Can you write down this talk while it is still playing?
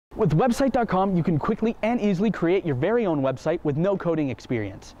With website.com, you can quickly and easily create your very own website with no coding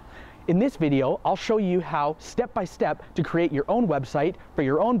experience. In this video, I'll show you how, step by step, to create your own website for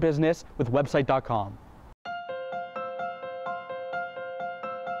your own business with website.com.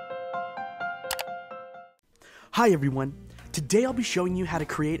 Hi everyone! Today I'll be showing you how to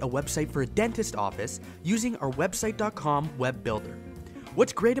create a website for a dentist office using our website.com web builder.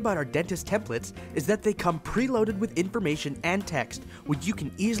 What's great about our dentist templates is that they come preloaded with information and text which you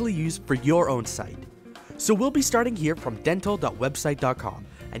can easily use for your own site. So we'll be starting here from dental.website.com,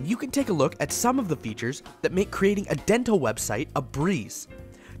 and you can take a look at some of the features that make creating a dental website a breeze.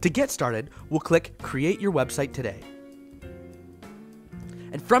 To get started, we'll click Create Your Website Today.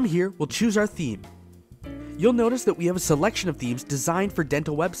 And from here, we'll choose our theme. You'll notice that we have a selection of themes designed for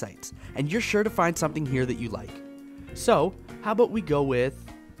dental websites, and you're sure to find something here that you like. So, how about we go with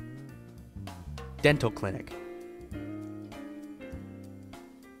Dental Clinic.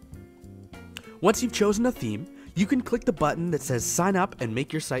 Once you've chosen a theme, you can click the button that says Sign Up and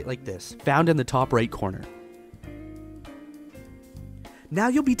make your site like this, found in the top right corner. Now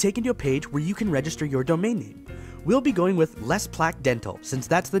you'll be taken to a page where you can register your domain name. We'll be going with Les Plaque Dental, since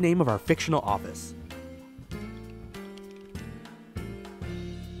that's the name of our fictional office.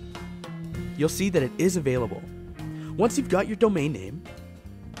 You'll see that it is available. Once you've got your domain name,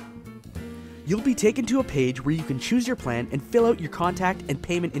 you'll be taken to a page where you can choose your plan and fill out your contact and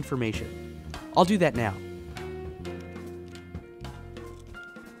payment information. I'll do that now.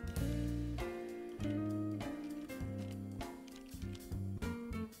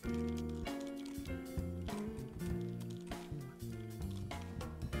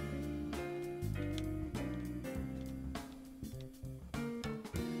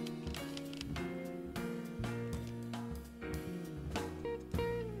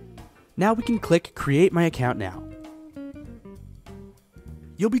 Now we can click Create My Account Now.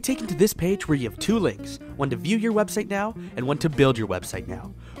 You'll be taken to this page where you have two links, one to view your website now and one to build your website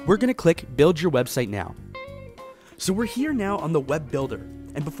now. We're going to click Build Your Website Now. So we're here now on the web builder,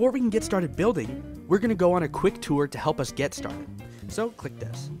 and before we can get started building, we're going to go on a quick tour to help us get started. So click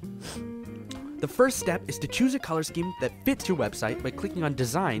this. The first step is to choose a color scheme that fits your website by clicking on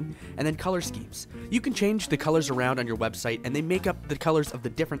Design and then Color Schemes. You can change the colors around on your website and they make up the colors of the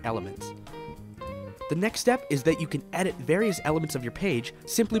different elements. The next step is that you can edit various elements of your page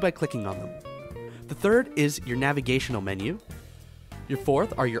simply by clicking on them. The third is your navigational menu. Your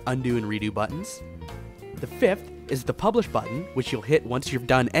fourth are your undo and redo buttons. The fifth is the Publish button, which you'll hit once you're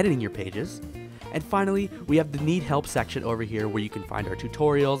done editing your pages. And finally, we have the Need Help section over here where you can find our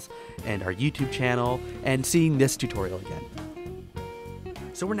tutorials and our YouTube channel and seeing this tutorial again.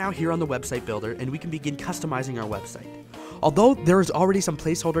 So we're now here on the website builder and we can begin customizing our website. Although there is already some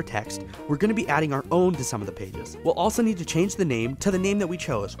placeholder text, we're going to be adding our own to some of the pages. We'll also need to change the name to the name that we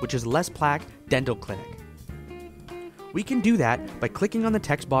chose, which is Les Plaque Dental Clinic. We can do that by clicking on the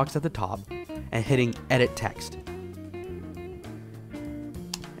text box at the top and hitting Edit Text.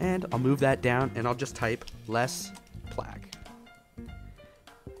 And I'll move that down and I'll just type Les Plaque.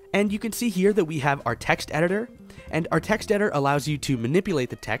 And you can see here that we have our text editor, and our text editor allows you to manipulate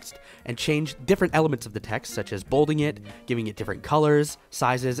the text and change different elements of the text, such as bolding it, giving it different colors,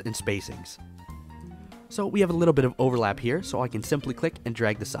 sizes, and spacings. So we have a little bit of overlap here, so I can simply click and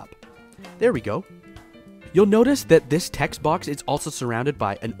drag this up. There we go. You'll notice that this text box is also surrounded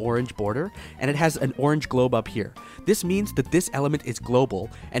by an orange border, and it has an orange globe up here. This means that this element is global,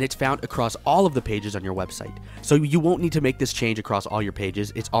 and it's found across all of the pages on your website. So you won't need to make this change across all your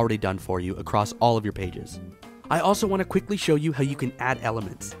pages, it's already done for you across all of your pages. I also want to quickly show you how you can add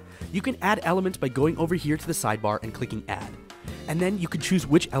elements. You can add elements by going over here to the sidebar and clicking Add. And then you can choose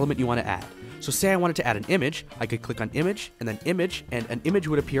which element you want to add. So say I wanted to add an image, I could click on Image, and then Image, and an image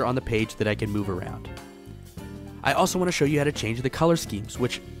would appear on the page that I can move around. I also want to show you how to change the color schemes,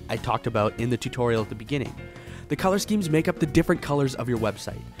 which I talked about in the tutorial at the beginning. The color schemes make up the different colors of your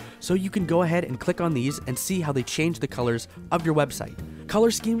website, so you can go ahead and click on these and see how they change the colors of your website.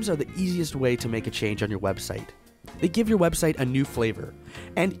 Color schemes are the easiest way to make a change on your website. They give your website a new flavor,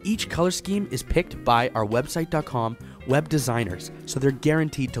 and each color scheme is picked by our website.com web designers, so they're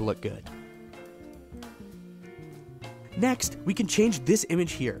guaranteed to look good. Next, we can change this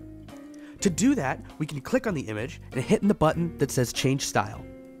image here. To do that, we can click on the image and hit the button that says Change Style.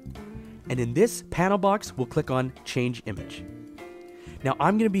 And in this panel box, we'll click on Change Image. Now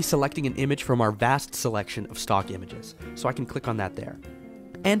I'm going to be selecting an image from our vast selection of stock images, so I can click on that there.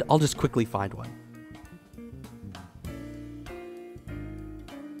 And I'll just quickly find one.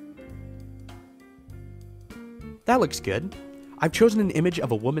 That looks good. I've chosen an image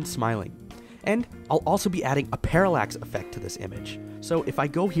of a woman smiling. And I'll also be adding a parallax effect to this image. So if I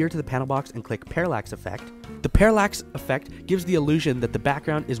go here to the panel box and click parallax effect, the parallax effect gives the illusion that the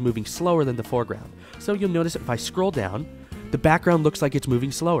background is moving slower than the foreground. So you'll notice if I scroll down, the background looks like it's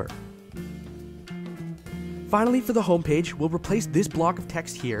moving slower. Finally, for the home page, we'll replace this block of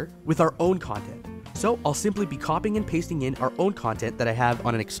text here with our own content. So I'll simply be copying and pasting in our own content that I have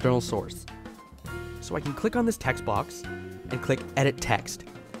on an external source. So I can click on this text box and click Edit Text.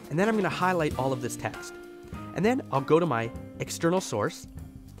 And then I'm going to highlight all of this text. And then I'll go to my external source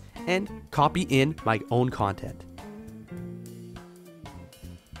and copy in my own content.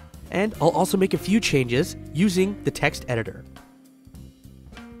 And I'll also make a few changes using the text editor.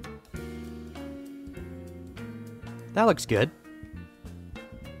 That looks good.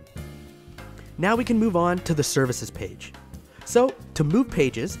 Now we can move on to the services page. So to move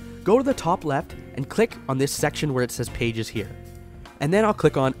pages, go to the top left and click on this section where it says pages here. And then I'll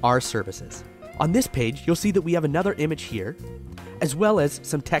click on our services. On this page, you'll see that we have another image here, as well as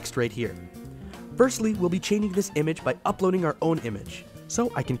some text right here. Firstly, we'll be changing this image by uploading our own image.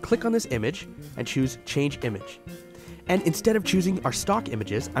 So I can click on this image and choose Change Image. And instead of choosing our stock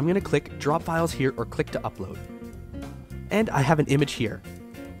images, I'm going to click Drop Files here or click to upload. And I have an image here.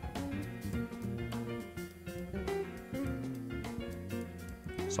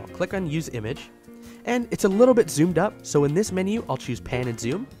 So I'll click on Use Image. And it's a little bit zoomed up, so in this menu, I'll choose Pan and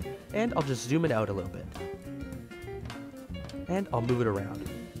Zoom, and I'll just zoom it out a little bit. And I'll move it around.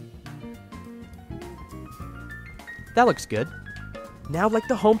 That looks good. Now, like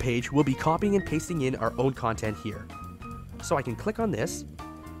the home page, we'll be copying and pasting in our own content here. So I can click on this,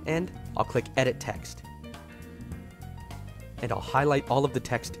 and I'll click Edit Text. And I'll highlight all of the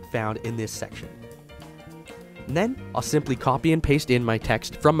text found in this section. And then, I'll simply copy and paste in my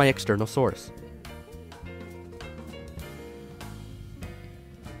text from my external source.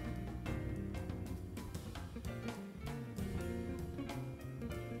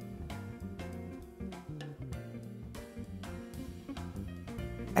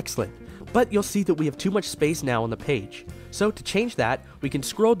 Excellent, but you'll see that we have too much space now on the page. So to change that, we can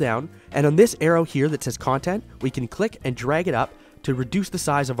scroll down, and on this arrow here that says content, we can click and drag it up to reduce the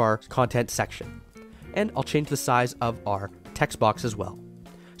size of our content section. And I'll change the size of our text box as well.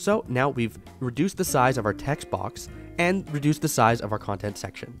 So now we've reduced the size of our text box and reduced the size of our content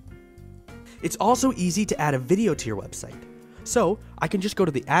section. It's also easy to add a video to your website. So I can just go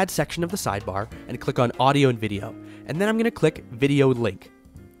to the add section of the sidebar and click on audio and video, and then I'm going to click video link.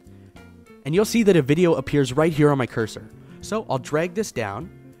 And you'll see that a video appears right here on my cursor. So I'll drag this down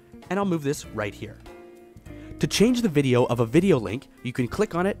and I'll move this right here. To change the video of a video link, you can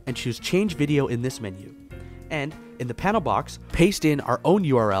click on it and choose Change Video in this menu. And in the panel box, paste in our own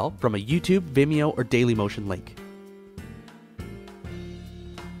URL from a YouTube, Vimeo, or Dailymotion link.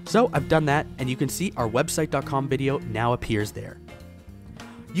 So I've done that, and you can see our website.com video now appears there.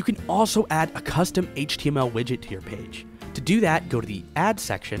 You can also add a custom HTML widget to your page. To do that, go to the Add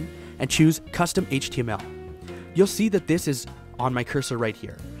section and choose Custom HTML. You'll see that this is on my cursor right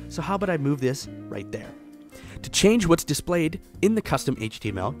here. So how about I move this right there? To change what's displayed in the custom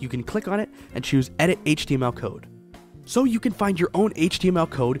HTML, you can click on it and choose Edit HTML Code. So you can find your own HTML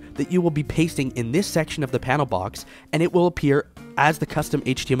code that you will be pasting in this section of the panel box, and it will appear as the custom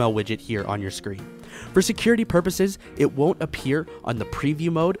HTML widget here on your screen. For security purposes, it won't appear on the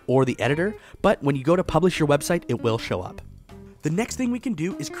preview mode or the editor, but when you go to publish your website, it will show up. The next thing we can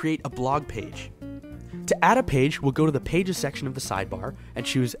do is create a blog page. To add a page, we'll go to the Pages section of the sidebar and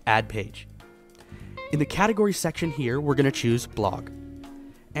choose Add Page. In the category section here, we're going to choose Blog.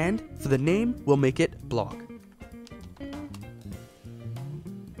 And for the name, we'll make it Blog.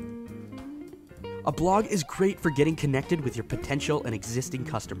 A blog is great for getting connected with your potential and existing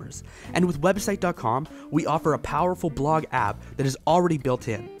customers. And with website.com, we offer a powerful blog app that is already built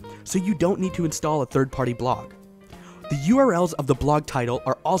in, so you don't need to install a third-party blog. The URLs of the blog title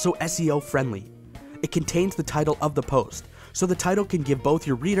are also SEO friendly. It contains the title of the post, so the title can give both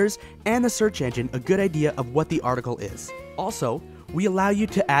your readers and the search engine a good idea of what the article is. Also, we allow you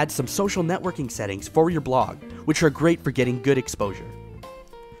to add some social networking settings for your blog, which are great for getting good exposure.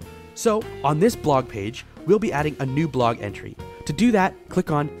 So, on this blog page, we'll be adding a new blog entry. To do that,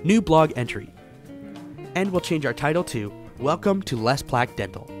 click on New Blog Entry. And we'll change our title to Welcome to Less Plaque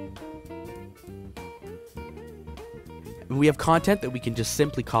Dental. And we have content that we can just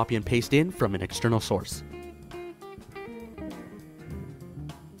simply copy and paste in from an external source.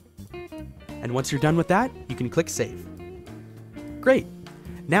 And once you're done with that, you can click Save. Great.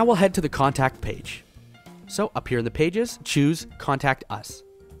 Now we'll head to the Contact page. So up here in the Pages, choose Contact Us.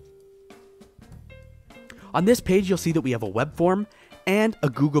 On this page, you'll see that we have a web form and a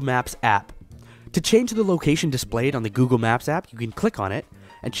Google Maps app. To change the location displayed on the Google Maps app, you can click on it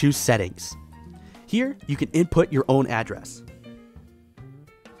and choose Settings. Here, you can input your own address.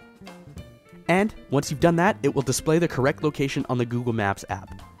 And once you've done that, it will display the correct location on the Google Maps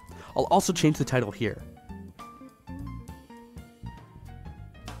app. I'll also change the title here.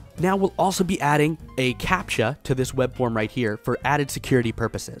 Now we'll also be adding a CAPTCHA to this web form right here for added security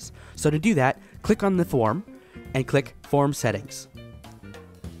purposes. So to do that, click on the form and click Form Settings.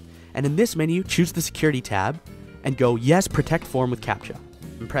 And in this menu, choose the Security tab and go Yes, Protect Form with CAPTCHA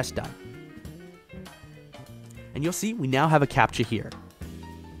and press Done. And you'll see we now have a CAPTCHA here.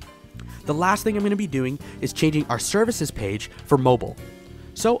 The last thing I'm going to be doing is changing our services page for mobile.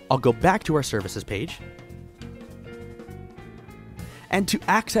 So I'll go back to our services page. And to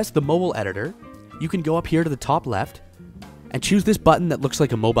access the mobile editor, you can go up here to the top left and choose this button that looks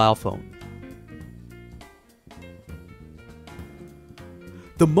like a mobile phone.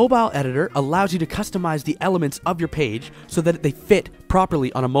 The mobile editor allows you to customize the elements of your page so that they fit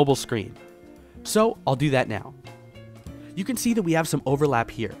properly on a mobile screen. So I'll do that now. You can see that we have some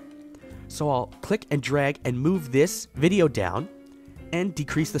overlap here. So I'll click and drag and move this video down and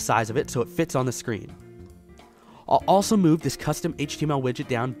decrease the size of it so it fits on the screen. I'll also move this custom HTML widget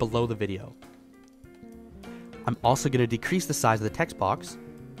down below the video. I'm also going to decrease the size of the text box,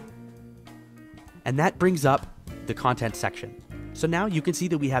 and that brings up the content section. So now you can see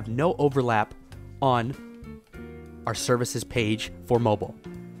that we have no overlap on our services page for mobile.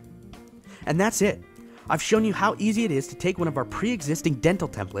 And that's it. I've shown you how easy it is to take one of our pre-existing dental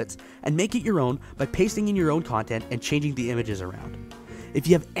templates and make it your own by pasting in your own content and changing the images around. If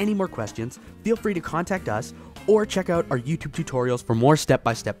you have any more questions, feel free to contact us or check out our YouTube tutorials for more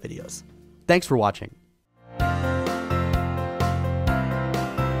step-by-step videos. Thanks for watching.